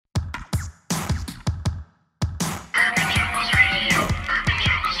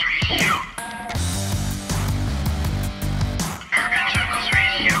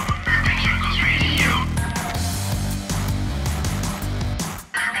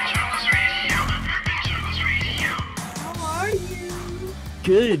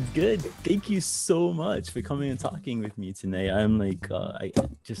Good, good. Thank you so much for coming and talking with me tonight. I'm like,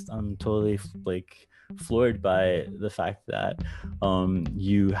 I'm totally like floored by the fact that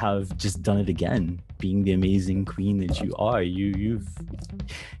you have just done it again, being the amazing queen that you are. You've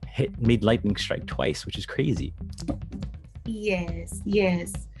made lightning strike twice, which is crazy. Yes,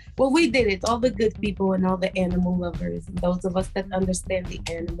 yes. Well, we did it. All the good people and all the animal lovers, and those of us that understand the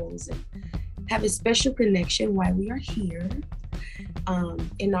animals and have a special connection while we are here,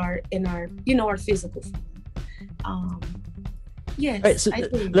 in our physical form. Um, All right, yes, so I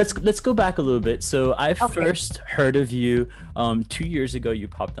think. let's go back a little bit. So I Okay. first heard of you 2 years ago. You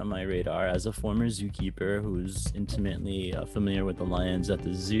popped on my radar as a former zookeeper who's intimately familiar with the lions at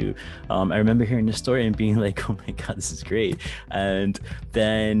the zoo. I remember hearing the story and being like, "Oh my God, this is great!" And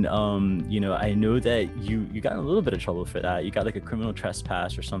then I know that you got in a little bit of trouble for that. You got like a criminal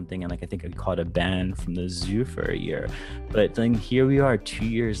trespass or something, and like I think it caught a ban from the zoo for a year. But then here we are, 2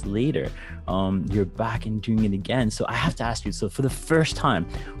 years later. You're back and doing it again. So I have to ask you, so for the first time,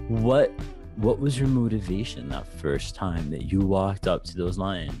 what was your motivation that first time that you walked up to those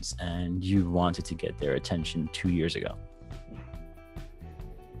lions and you wanted to get their attention 2 years ago?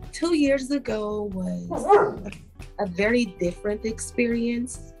 2 years ago was a very different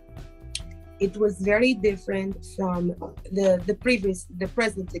experience. It was very different from the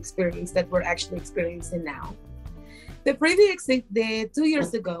present experience that we're actually experiencing now. The 2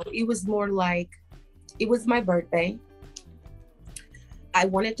 years ago, it was more like it was my birthday. I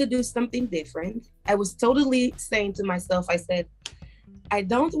wanted to do something different. I was totally saying to myself, I said, I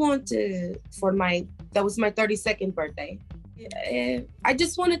don't want to, that was my 32nd birthday. I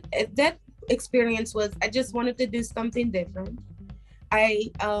just wanted, that experience was, I just wanted to do something different.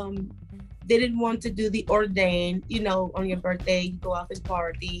 I didn't want to do the ordained, on your birthday, you go out and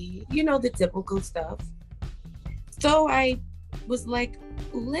party, the typical stuff. So I was like,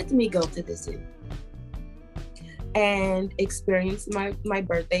 let me go to the zoo and experience my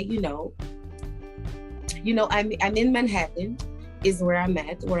birthday. I'm in Manhattan, is where I'm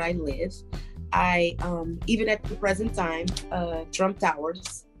at, where I live. I even at the present time, Trump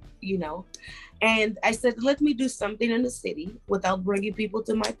Towers, and I said, let me do something in the city without bringing people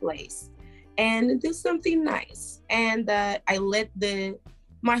to my place, and do something nice. And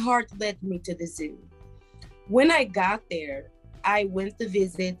my heart led me to the zoo. When I got there, I went to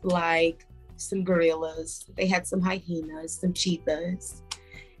visit like some gorillas. They had some hyenas, some cheetahs.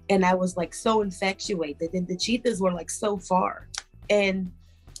 And I was like so infatuated. And the cheetahs were like so far. And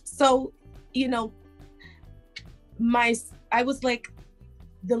so, you know, I was like,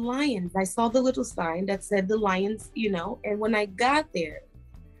 the lions. I saw the little sign that said the lions, and when I got there,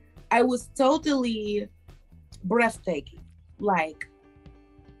 I was totally breathtaking. Like,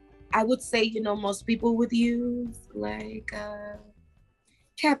 I would say, most people would use like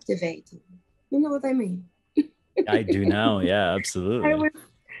captivating. You know what I mean? I do now. Yeah, I absolutely. was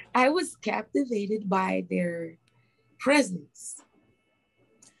I was captivated by their presence.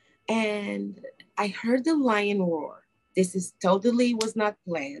 And I heard the lion roar. This is totally was not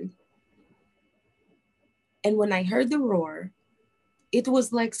planned. And when I heard the roar, it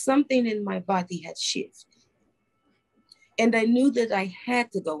was like something in my body had shifted. And I knew that I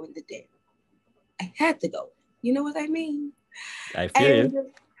had to go in the den. I had to go. You know what I mean? I feel And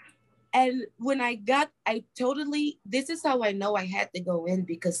you. and when this is how I know I had to go in,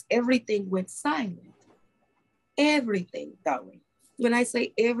 because everything went silent. Everything, darling. When I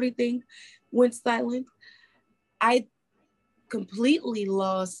say everything went silent, I completely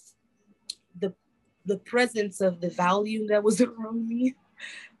lost the the presence of the volume that was around me,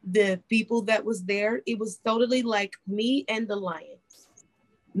 the people that was there. It was totally like me and the lions,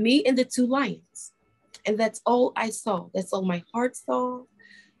 me and the two lions. And that's all I saw. That's all my heart saw.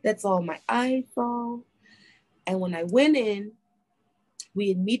 That's all my eyes saw. And when I went in,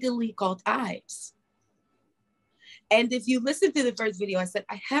 we immediately caught eyes. And if you listen to the first video, I said,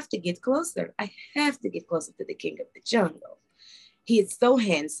 I have to get closer. I have to get closer to the king of the jungle. He is so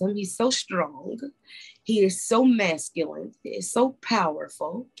handsome. He's so strong. He is so masculine. He is so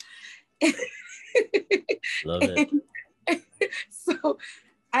powerful. Love it. And so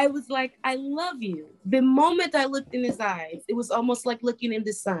I was like, I love you. The moment I looked in his eyes, it was almost like looking in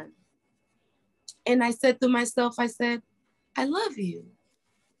the sun. And I said to myself, I said, I love you.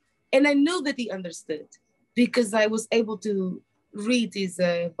 And I knew that he understood, because I was able to read his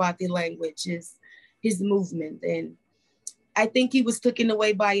body language, his movement. And I think he was taken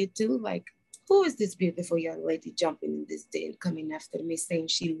away by it too. Like, who is this beautiful young lady jumping in this den, coming after me, saying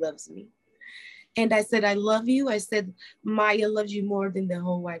she loves me? And I said, I love you. I said, Myah loves you more than the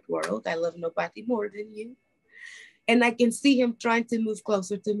whole wide world. I love nobody more than you. And I can see him trying to move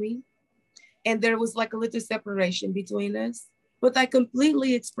closer to me. And there was like a little separation between us. But I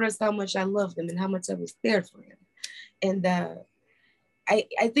completely expressed how much I loved him and how much I was there for him. And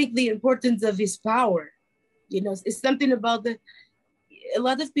I think the importance of his power, you know, it's something about a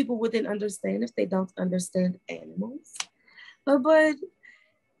lot of people wouldn't understand if they don't understand animals. But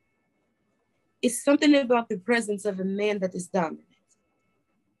it's something about the presence of a man that is dominant.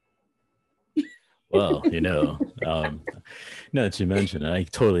 Well, now that you mentioned it, I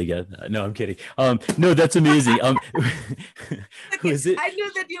totally get that. No, I'm kidding. No, that's amazing. Who Okay, is it? I knew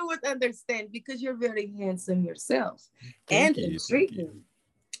that you would understand because you're very handsome yourself and Thank you. Thank you. intriguing.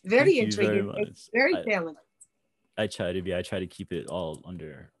 Very Thank you very intriguing and much. very talented. I try to keep it all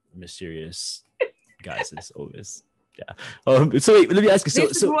under mysterious guises always. Yeah. So wait, let me ask you.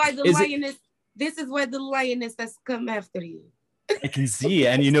 This is So why the is it? lioness, this is why the lioness has come after you. I can see,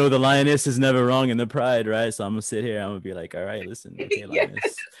 and the lioness is never wrong in the pride, right? So I'm gonna sit here. I'm gonna be like, all right, listen, okay, Yeah.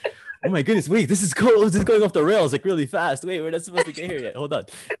 lioness. Oh my goodness, wait, this is cool. This is going off the rails like really fast. Wait, we're not supposed to get here yet. Hold on.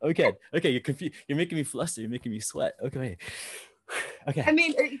 Okay, you're confused. You're making me fluster. You're making me sweat. Okay, okay. I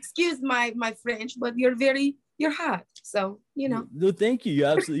mean, excuse my French, but you're hot. So, you know. No, thank you. You're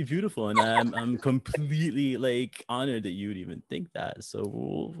absolutely beautiful, and I'm completely like honored that you would even think that.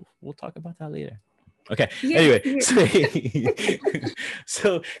 So we'll talk about that later. Okay. Yes, Anyway, yes.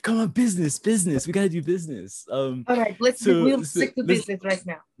 so come on, business. We gotta do business. All right, we'll stick to business right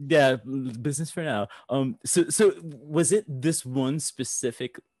now. Yeah, business for now. So was it this one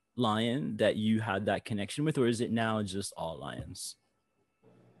specific lion that you had that connection with, or is it now just all lions?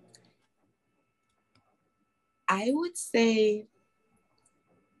 I would say,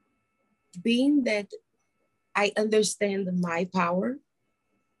 being that I understand my power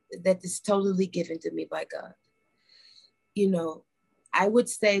that is totally given to me by God, you know, I would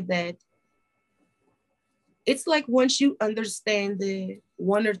say that it's like once you understand the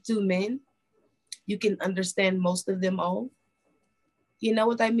one or two men, you can understand most of them all. You know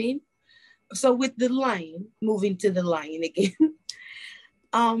what I mean? So with the lion, moving to the lion again,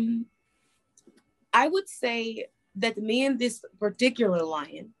 um, I would say that me and this particular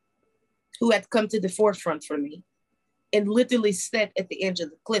lion, who had come to the forefront for me and literally sat at the edge of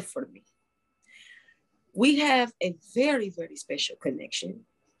the cliff for me, we have a very, very special connection.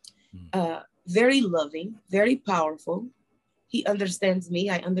 Very loving, very powerful. He understands me,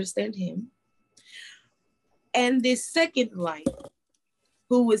 I understand him. And the second lion,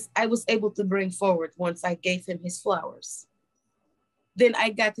 I was able to bring forward once I gave him his flowers. Then I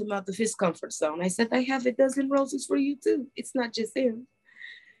got him out of his comfort zone. I said, I have a dozen roses for you too. It's not just him.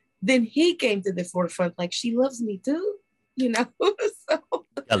 Then he came to the forefront like, she loves me too, you know? So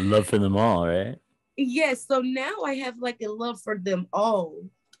I love for them all, right? yes, so now I have like a love for them all.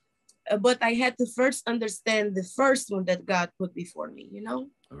 But I had to first understand the first one that God put before me, you know?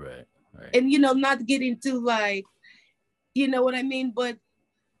 Right. And, you know, not get into like, you know what I mean? But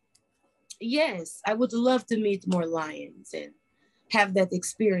yes, I would love to meet more lions and have that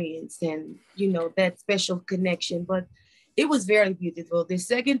experience and, you know, that special connection. But it was very beautiful. The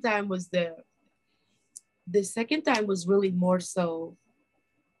second time was really more so,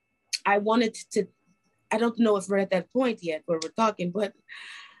 I wanted to, I don't know if we're at that point yet where we're talking, but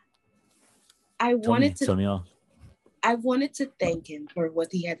I wanted Tell me all. I wanted to thank him for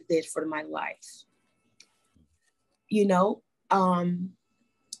what he had did for my life. You know,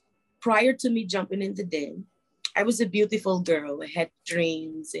 prior to me jumping in the den, I was a beautiful girl. I had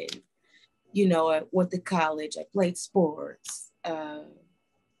dreams and, you know, I went to college. I played sports. I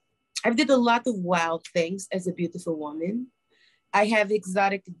did a lot of wild things as a beautiful woman. I have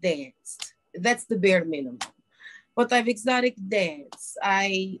exotic danced. That's the bare minimum. But I've exotic danced.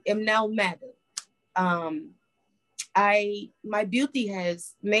 I am now Madam. My beauty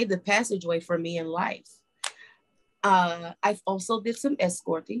has made the passageway for me in life. I've also did some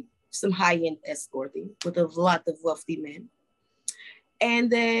escorting, some high-end escorting with a lot of wealthy men. And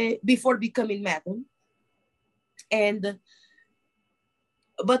before becoming Madam.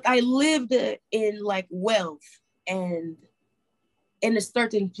 But I lived in like wealth and in a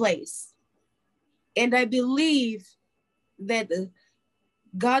certain place. And I believe that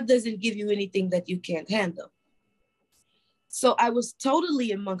God doesn't give you anything that you can't handle. So I was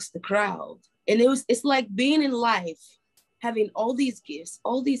totally amongst the crowd. And it's like being in life, having all these gifts,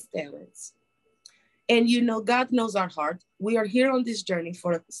 all these talents. And you know, God knows our heart. We are here on this journey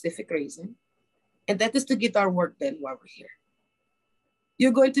for a specific reason. And that is to get our work done while we're here.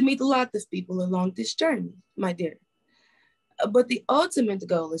 You're going to meet a lot of people along this journey, my dear. But the ultimate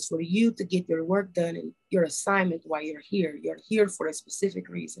goal is for you to get your work done and your assignment while you're here. You're here for a specific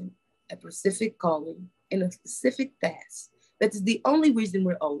reason. a specific calling, and a specific task. That is the only reason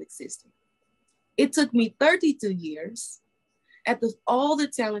we're all existing. It took me 32 years at all the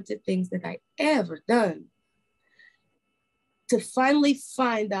talented things that I ever done to finally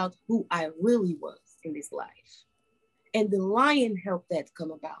find out who I really was in this life. And the lion helped that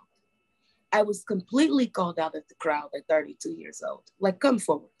come about. I was completely called out of the crowd at 32 years old. Like, come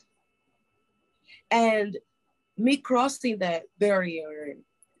forward. And me crossing that barrier and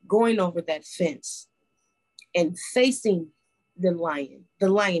going over that fence and facing the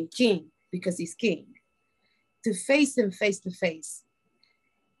lion king, because he's king, to face him face to face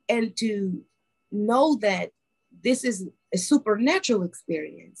and to know that this is a supernatural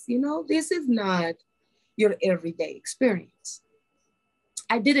experience. You know, this is not your everyday experience.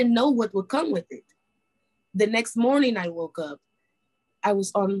 I didn't know what would come with it. The next morning I woke up, I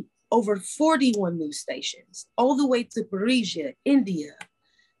was on over 41 news stations, all the way to Parisia, India.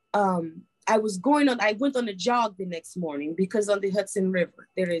 I went on a jog the next morning because on the Hudson River,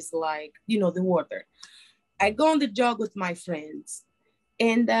 there is like, you know, the water. I go on the jog with my friends,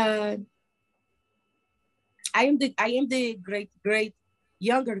 and I am the great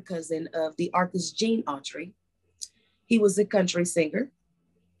younger cousin of the artist Gene Autry. He was a country singer.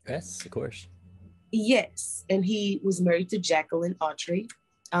 Yes, of course. Yes, and he was married to Jacqueline Autry,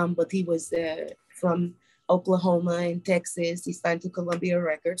 but he was from Oklahoma and Texas. He signed to Columbia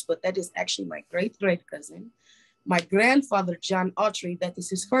Records, but that is actually my great cousin. My grandfather, John Autry, that is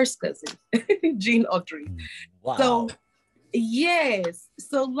his first cousin, Gene Autry. Wow. So, yes.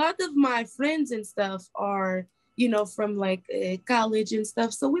 So a lot of my friends and stuff are, you know, from like college and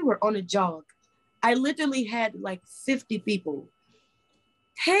stuff. So we were on a jog. I literally had like 50 people.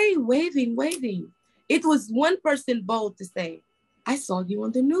 Hey, waving. It was one person bold to say, I saw you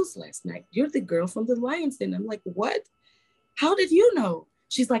on the news last night. You're the girl from the Lions Den. I'm like, what? How did you know?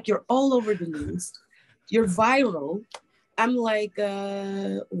 She's like, you're all over the news. You're viral. I'm like,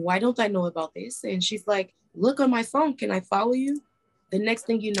 why don't I know about this? And she's like, look on my phone. Can I follow you? The next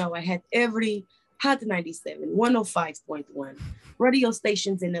thing you know, I had every Hot 97, 105.1, radio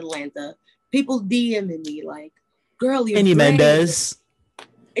stations in Atlanta. People DMing me like, girl, you're Annie great. Mendez.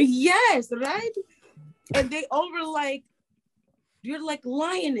 Yes, right? And they all were like, you're like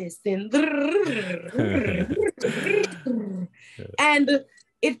lioness. And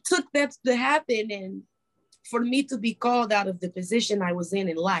it took that to happen. And for me to be called out of the position I was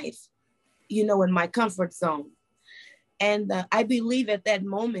in life, you know, in my comfort zone. And I believe at that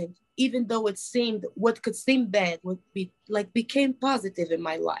moment, even though it seemed, what could seem bad would be like became positive in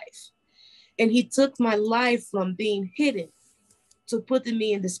my life. And he took my life from being hidden to putting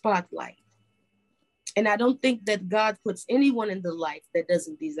me in the spotlight. And I don't think that God puts anyone in the life that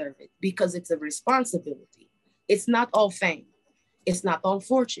doesn't deserve it, because it's a responsibility. It's not all fame. It's not all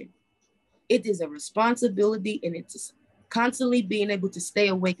fortune. It is a responsibility, and it's constantly being able to stay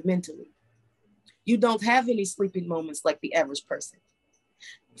awake mentally. You don't have any sleeping moments like the average person.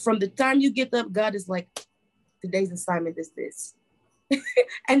 From the time you get up, God is like, today's assignment is this.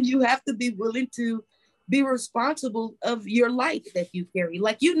 And you have to be willing to be responsible of your light that you carry.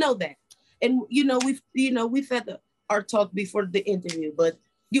 Like, you know that. And, we've had our talk before the interview, but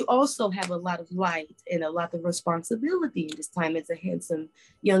you also have a lot of light and a lot of responsibility in this time as a handsome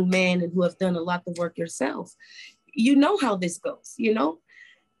young man and who have done a lot of work yourself. You know how this goes, you know?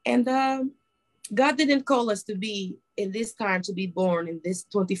 And God didn't call us to be in this time, to be born in this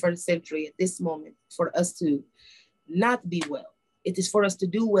 21st century at this moment for us to not be well. It is for us to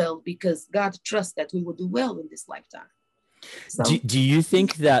do well because God trusts that we will do well in this lifetime. So, do you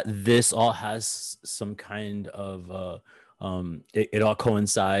think that this all has some kind of it all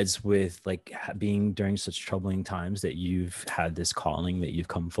coincides with like being during such troubling times that you've had this calling, that you've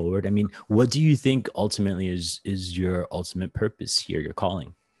come forward? I mean, what do you think ultimately is your ultimate purpose here, your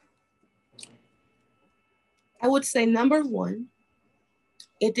calling? I would say number one,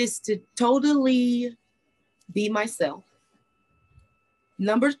 it is to totally be myself.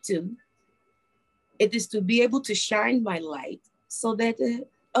 Number two, it is to be able to shine my light so that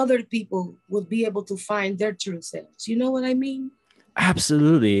other people will be able to find their true selves. You know what I mean?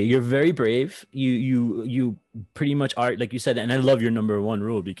 Absolutely. You're very brave. You pretty much are, like you said, and I love your number one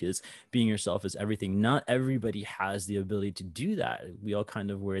rule, because being yourself is everything. Not everybody has the ability to do that. We all kind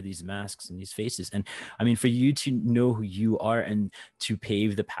of wear these masks and these faces. And I mean, for you to know who you are and to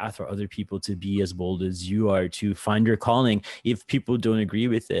pave the path for other people to be as bold as you are, to find your calling, if people don't agree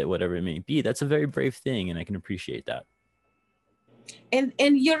with it, whatever it may be, that's a very brave thing. And I can appreciate that. And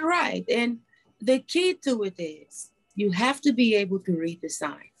you're right. And the key to it is you have to be able to read the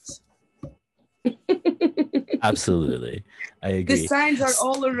signs. Absolutely. I The agree. signs are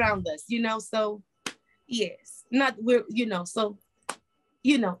all around us, so yes, not we're, so,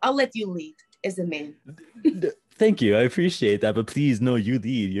 I'll let you lead as a man. Thank you. I appreciate that. But please, no, you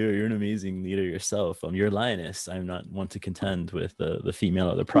lead. You're an amazing leader yourself. You're a lioness. I'm not one to contend with the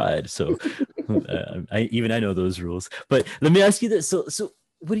female or the pride. So I know those rules. But let me ask you this. So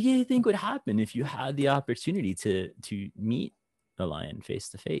what do you think would happen if you had the opportunity to meet a lion face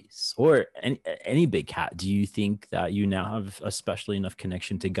to face, or any big cat? Do you think that you now have a special enough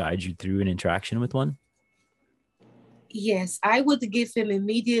connection to guide you through an interaction with one? Yes, I would give him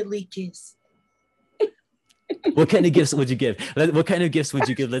immediately kiss. What kind of gifts would you give? What kind of gifts would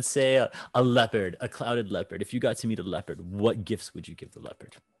you give? Let's say a leopard, a clouded leopard. If you got to meet a leopard, what gifts would you give the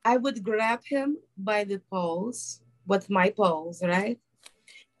leopard? I would grab him by the paws with my paws, right?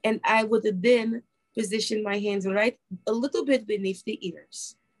 And I would then position my hands right a little bit beneath the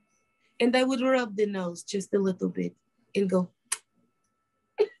ears. And I would rub the nose just a little bit and go,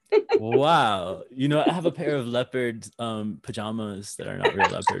 Wow. I have a pair of leopard pajamas that are not real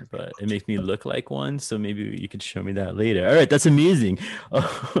leopard, but it makes me look like one. So maybe you could show me that later. All right, that's amazing.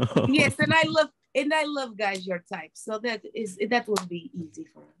 yes, and I love guys your type. So that would be easy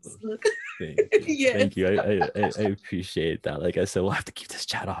for us. Look. Thank you. Yes. Thank you. I appreciate that. Like I said, we'll have to keep this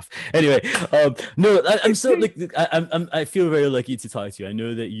chat off. Anyway, no, I'm so like I feel very lucky to talk to you. I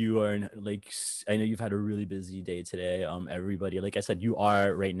know that you are I know you've had a really busy day today. Everybody, like I said, you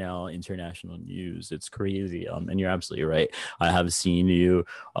are right now international news. It's crazy. And you're absolutely right. I have seen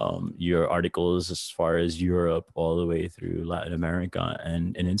your articles as far as Europe all the way through Latin America,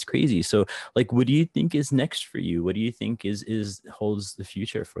 and it's crazy. So like, what do you think is next for you? What do you think is holds the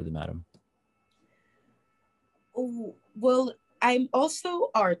future for the Madam? Oh, well, I'm also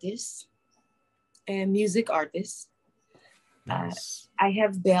artist and music artist. Nice. I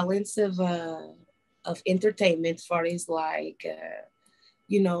have balance of entertainment for is like a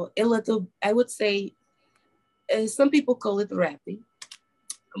little. I would say some people call it rapping,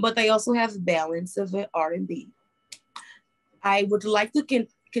 but I also have balance of R&B. I would like to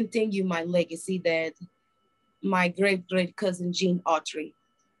continue my legacy that my great great cousin Jean Autry,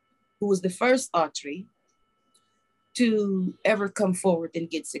 who was the first Autry to ever come forward and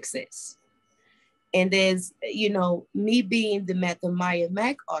get success. And as me being the Madame Myah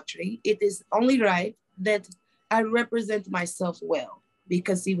Autry, it is only right that I represent myself well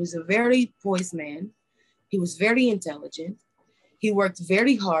because he was a very poised man. He was very intelligent. He worked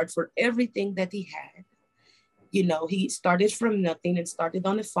very hard for everything that he had. He started from nothing and started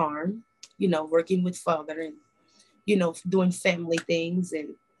on a farm, working with father and, doing family things.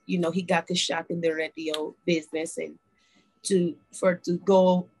 And, he got the shot in the radio business and to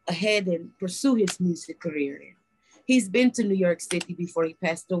go ahead and pursue his music career. And he's been to New York City before he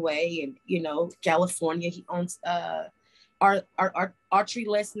passed away, and California. He owns our Autry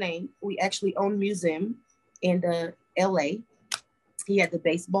last name. We actually own museum in L.A. He had the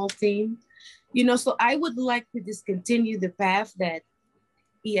baseball team, So I would like to just continue the path that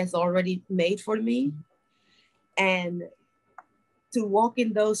he has already made for me, and to walk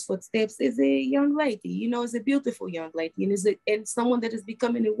in those footsteps as a young lady, as a beautiful young lady, and someone that is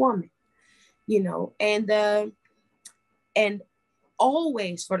becoming a woman, and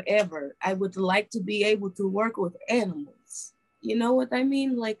always forever, I would like to be able to work with animals. You know what I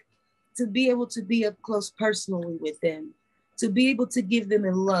mean? Like to be able to be up close personally with them, to be able to give them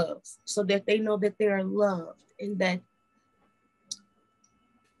a love so that they know that they are loved and that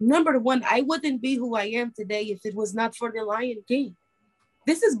number one, I wouldn't be who I am today if it was not for the Lion King.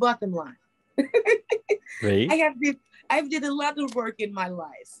 This is bottom line. Right. I've did a lot of work in my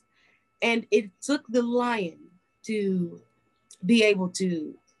life, and it took the lion to be able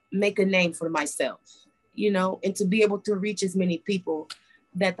to make a name for myself, and to be able to reach as many people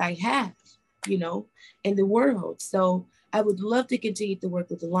that I have, in the world. So I would love to continue to work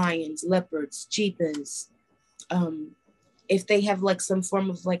with lions, leopards, cheetahs, if they have like some form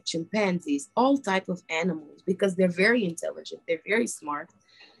of like chimpanzees, all type of animals, because they're very intelligent, they're very smart.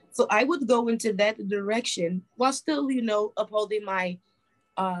 So I would go into that direction while still, upholding my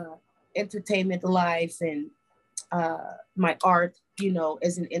entertainment life and my art,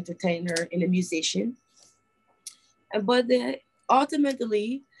 as an entertainer and a musician. But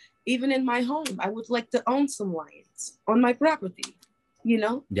ultimately, even in my home, I would like to own some lions on my property,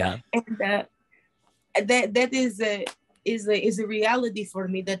 Yeah. and that is a reality for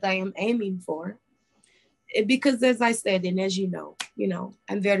me that I am aiming for. Because as I said, and as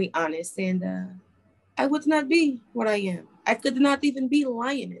I'm very honest, and I would not be what I am. I could not even be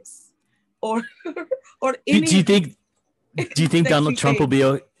lioness or or Do any you of these. think? Do you think Sexy Donald Trump will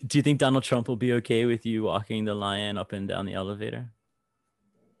thing. be? Do you think Donald Trump will be okay with you walking the lion up and down the elevator?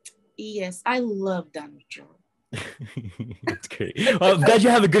 Yes, I love Donald Trump. That's great. Well, I'm glad you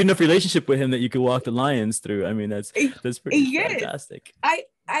have a good enough relationship with him that you could walk the lions through. I mean, that's pretty Yes, fantastic.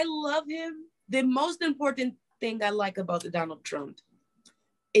 I love him. The most important thing I like about the Donald Trump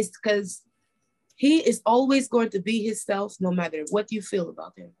is because he is always going to be himself no matter what you feel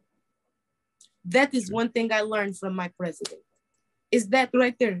about him. That is True. one thing I learned from my president. Is that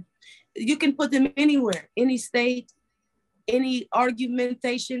right there? You can put him anywhere, any state, any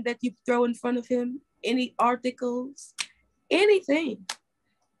argumentation that you throw in front of him, any articles, anything.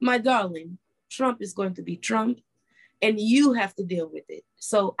 My darling, Trump is going to be Trump, and you have to deal with it.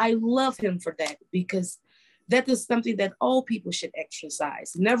 So I love him for that, because that is something that all people should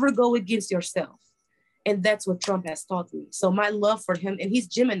exercise. Never go against yourself. And that's what Trump has taught me. So my love for him, and he's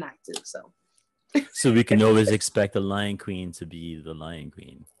Gemini too. So we can always expect the Lion Queen to be the Lion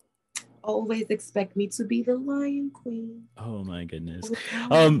Queen. Always expect me to be the Lion Queen. Oh my goodness.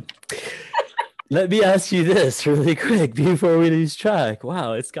 Let me ask you this really quick before we lose track.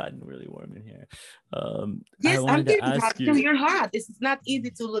 Wow, it's gotten really warm in here. Yes, I I'm wanted to getting ask hot too. you. You're hot. It's not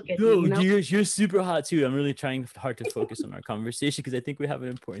easy to look at No, you, you know? you're super hot too. I'm really trying hard to focus on our conversation because I think we have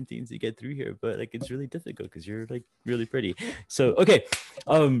important things to get through here, but like it's really difficult because you're like really pretty. So okay.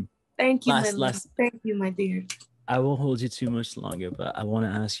 Thank you, my love. Last Thank you, my dear. I won't hold you too much longer, but I want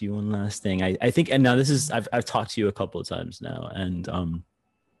to ask you one last thing. I think, and now this is I've talked to you a couple of times now, and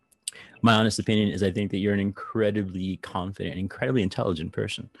my honest opinion is I think that you're an incredibly confident, incredibly intelligent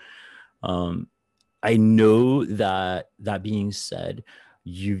person. I know that being said,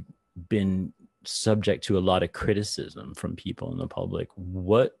 you've been subject to a lot of criticism from people in the public.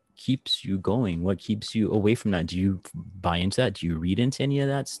 What keeps you going? What keeps you away from that? Do you buy into that? Do you read into any of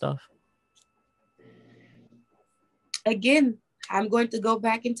that stuff? Again, I'm going to go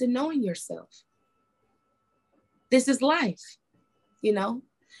back into knowing yourself. This is life, you know?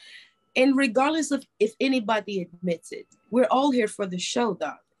 And regardless of if anybody admits it, we're all here for the show,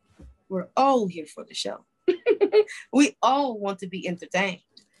 dog. We're all here for the show. We all want to be entertained.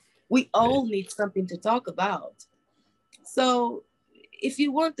 We all need something to talk about. So if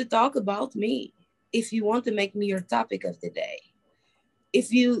you want to talk about me, if you want to make me your topic of the day,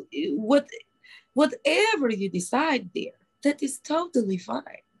 if you whatever you decide there, that is totally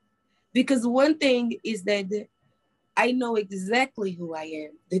fine. Because one thing is that I know exactly who I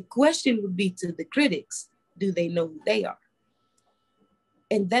am. The question would be to the critics, do they know who they are?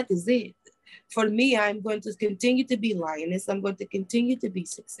 And that is it. For me, I'm going to continue to be lioness. I'm going to continue to be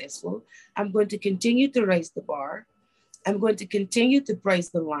successful. I'm going to continue to raise the bar. I'm going to continue to praise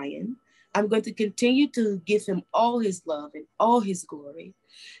the lion. I'm going to continue to give him all his love and all his glory.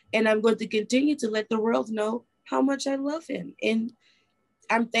 And I'm going to continue to let the world know how much I love him. And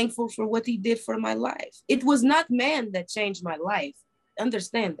I'm thankful for what he did for my life. It was not man that changed my life.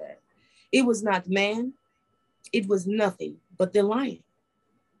 Understand that. It was not man. It was nothing but the lion.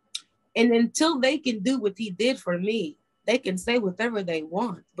 And until they can do what he did for me, they can say whatever they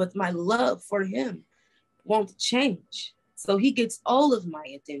want, but my love for him won't change. So he gets all of my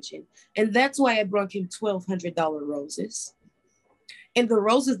attention. And that's why I brought him $1,200 roses. And the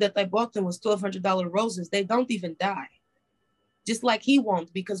roses that I bought them was $1,200 roses. They don't even die. Just like he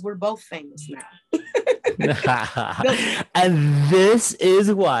won't, because we're both famous now. And this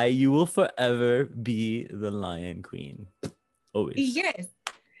is why you will forever be the Lion Queen. Always. Yes.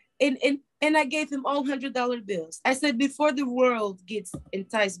 And I gave him all $100 bills. I said, before the world gets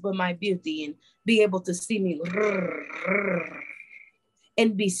enticed by my beauty and be able to see me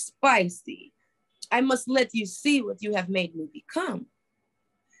and be spicy, I must let you see what you have made me become.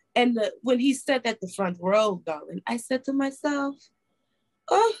 And when he sat at the front row, darling, I said to myself,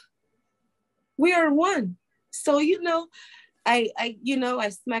 oh, we are one. So, I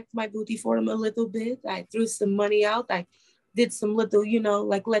smacked my booty for him a little bit. I threw some money out. I did some little,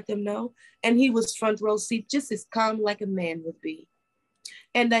 like let them know. And he was front row seat, just as calm like a man would be.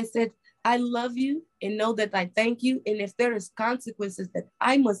 And I said, I love you and know that I thank you. And if there is consequences that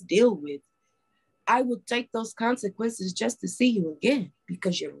I must deal with, I will take those consequences just to see you again,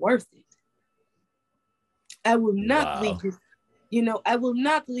 because you're worth it. I will not leave this, I will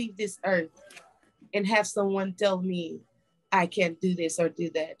not leave this earth and have someone tell me I can't do this or do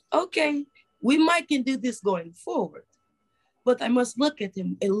that. Okay, we might can do this going forward, but I must look at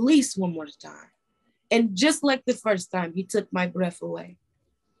him at least one more time. And just like the first time, he took my breath away.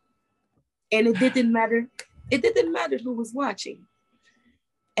 And it didn't matter. It didn't matter who was watching.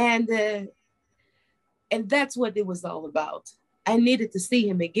 And that's what it was all about. I needed to see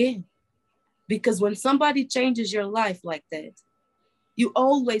him again. Because when somebody changes your life like that, you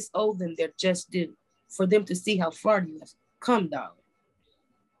always owe them their just due for them to see how far you have come, darling.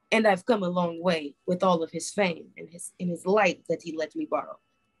 And I've come a long way with all of his fame and his light that he let me borrow.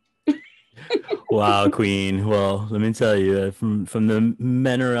 Wow, Queen. Well, let me tell you, from the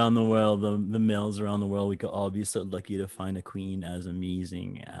men around the world, the males around the world, we could all be so lucky to find a queen as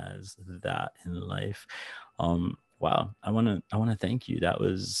amazing as that in life. Wow, I wanna thank you. That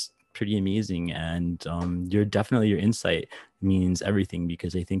was pretty amazing, and you're definitely your insight means everything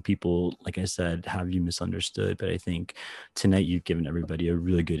because I think people, like I said, have you misunderstood. But I think tonight you've given everybody a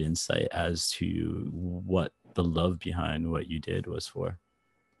really good insight as to what the love behind what you did was for.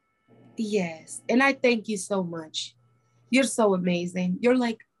 Yes. And I thank you so much. You're so amazing. You're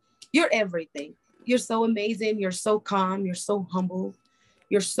everything. You're so amazing. You're so calm. You're so humble.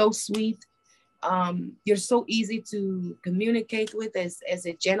 You're so sweet. You're so easy to communicate with as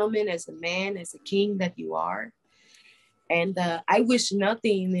a gentleman, as a man, as a king that you are. And I wish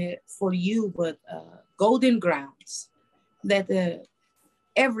nothing for you but golden grounds, that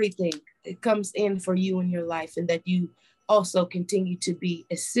everything comes in for you in your life, and that you also continue to be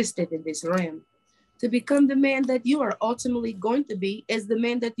assisted in this realm to become the man that you are ultimately going to be as the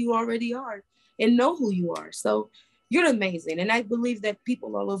man that you already are and know who you are. So you're amazing. And I believe that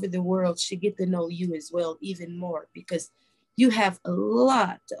people all over the world should get to know you as well, even more, because you have a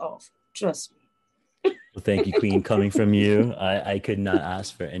lot to offer. Trust me. Well, thank you, Queen. Coming from you, I could not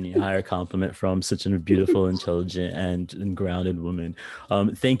ask for any higher compliment from such a beautiful, intelligent, and grounded woman.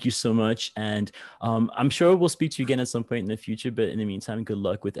 Thank you so much. And I'm sure we'll speak to you again at some point in the future. But in the meantime, good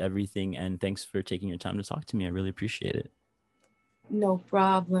luck with everything. And thanks for taking your time to talk to me. I really appreciate it. No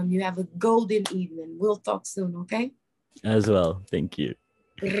problem. You have a golden evening. We'll talk soon, okay? As well. Thank you.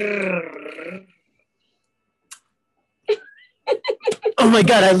 Oh my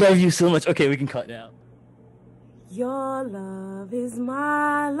God, I love you so much. Okay, we can cut now. Your love is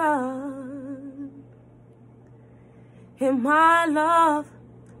my love, and my love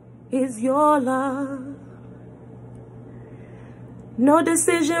is your love. No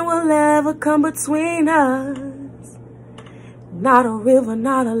decision will ever come between us, not a river,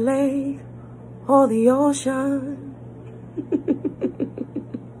 not a lake, or the ocean.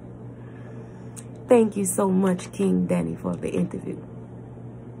 Thank you so much, King Danny, for the interview.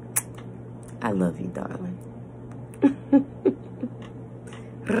 I love you, darling.